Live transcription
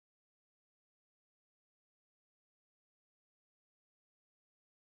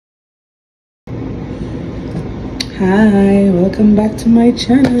Hi, welcome back to my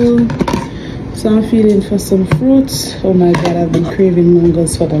channel. So I'm feeling for some fruits. Oh my god, I've been craving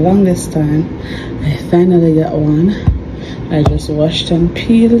mangoes for the longest time. I finally got one. I just washed and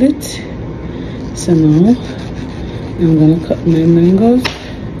peeled it. So now I'm gonna cut my mangoes.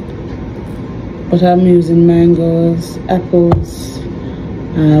 But I'm using mangoes, apples,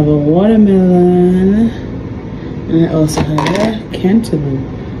 I have a watermelon, and I also have a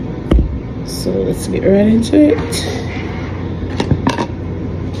cantaloupe. So let's get right into it.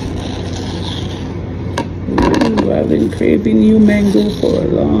 Ooh, I've been craving new mango for a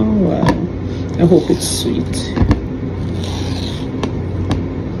long while. I hope it's sweet.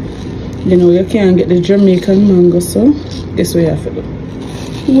 You know, you can't get the Jamaican mango, so guess what you have to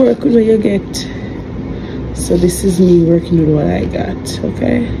do? Work with what you get. So this is me working with what I got,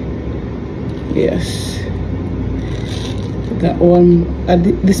 okay? Yes. That one,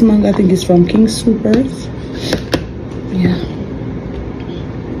 this mango I think is from King Soopers. Yeah.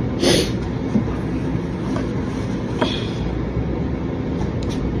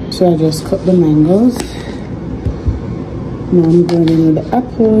 So I just cut the mangoes. Now I'm going in with the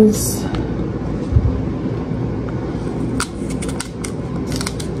apples.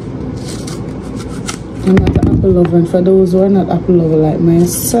 I'm not an apple lover, and for those who are not apple lover like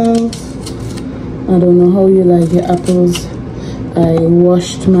myself, I don't know how you like your apples. I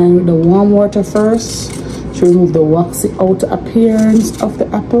washed mine with the warm water first to remove the waxy outer appearance of the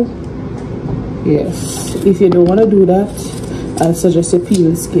apple. Yes, if you don't want to do that, I suggest you peel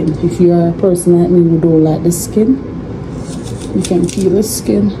the skin. If you are a person like me who don't like the skin, you can peel the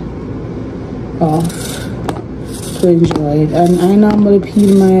skin off to enjoy it. And I normally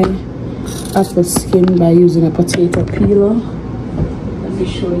peel my apple skin by using a potato peeler. Let me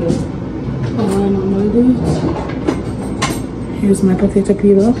show you how I normally do it. Here's my potato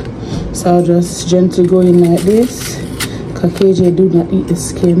peeler. So I'll just gently go in like this, because KJ do not eat the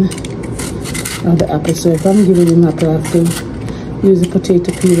skin of the apple. So if I'm giving him apple, I have to use the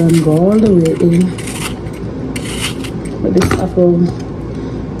potato peeler and go all the way in. But this apple,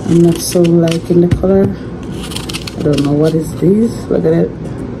 I'm not so liking the color. I don't know what is this. Look at it.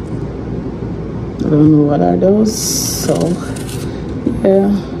 I don't know what are those. So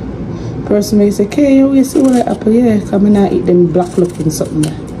yeah. Person may say, okay, you see what I apple? Yeah, come in and eat them black looking something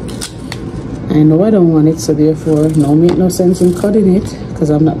there. I know I don't want it, so therefore no make no sense in cutting it, because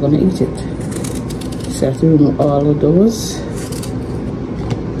I'm not gonna eat it. So I have to remove all of those.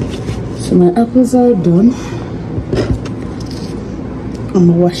 So my apples are done. I'm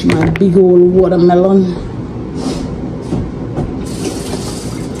gonna wash my big old watermelon.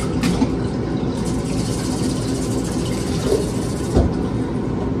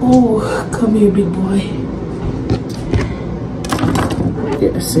 Oh, come here, big boy.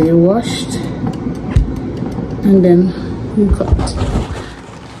 Yeah, so you washed and then you cut.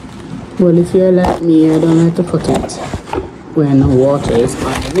 Well, if you're like me, I don't like to cut it when water is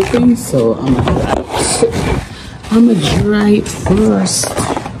on everything, so I'm gonna dry it first.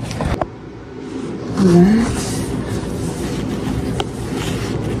 Alright.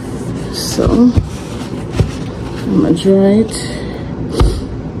 So I'm gonna dry it.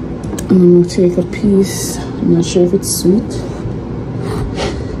 I'm gonna take a piece. I'm not sure if it's sweet.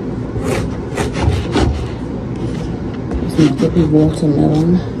 It's not a big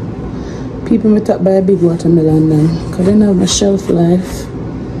watermelon. People may talk by a big watermelon then, because they know my shelf life.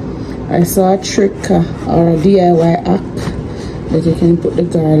 I saw a trick or a DIY hack that you can put the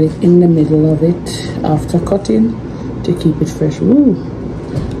garlic in the middle of it after cutting to keep it fresh. Ooh.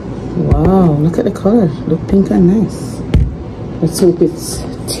 Wow, look at the color. Look pink and nice. Let's hope it's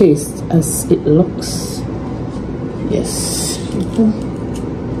taste as it looks. Yes.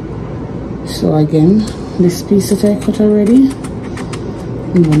 So again, this piece that I cut already,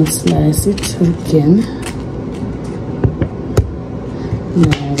 I'm gonna slice it again.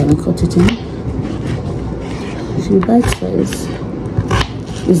 Now I'm gonna cut it in a few bite size.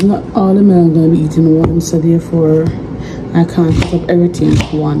 It's not all the melon gonna be eaten once, so therefore I can't cut up everything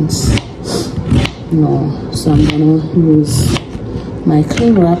at once. No, so I'm gonna use my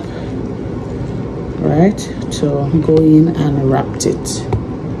cling wrap, right, to go in and wrap it.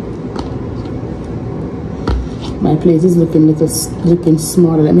 My plate is looking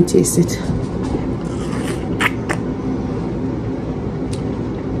smaller. Let me taste it.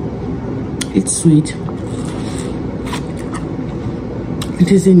 It's sweet.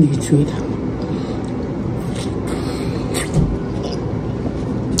 It is indeed sweet.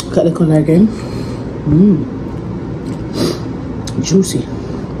 Cut the color again. Juicy.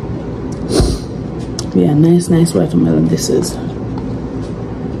 Yeah, nice watermelon this is.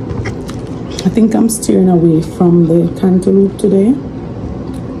 I think I'm steering away from the cantaloupe today.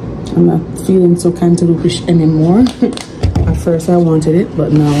 I'm not feeling so cantaloupe-ish anymore. At first I wanted it,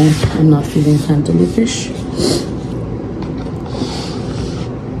 but now I'm not feeling cantaloupe-ish.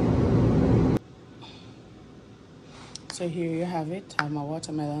 So here you have it. I have my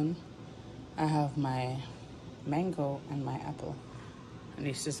watermelon, I have my mango and my apple. And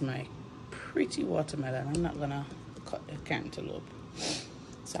this is my pretty watermelon. I'm not gonna cut the cantaloupe.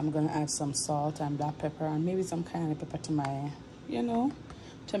 So I'm gonna add some salt and black pepper and maybe some cayenne pepper to my, you know,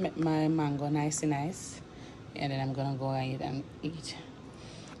 to make my mango nice. And then I'm gonna go ahead and eat.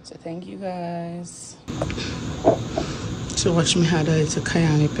 So thank you guys. So watch me add a little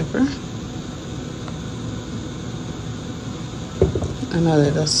cayenne pepper. And a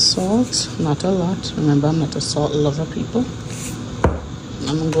little salt, not a lot. Remember, I'm not a salt lover, people.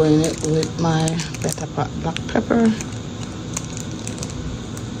 I'm going it with my Better Pot black pepper.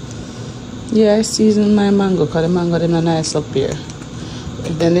 Yeah, I season my mango because the mango them are nice up here.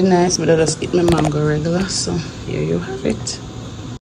 If then the nice, but I just eat my mango regular. So here you have it.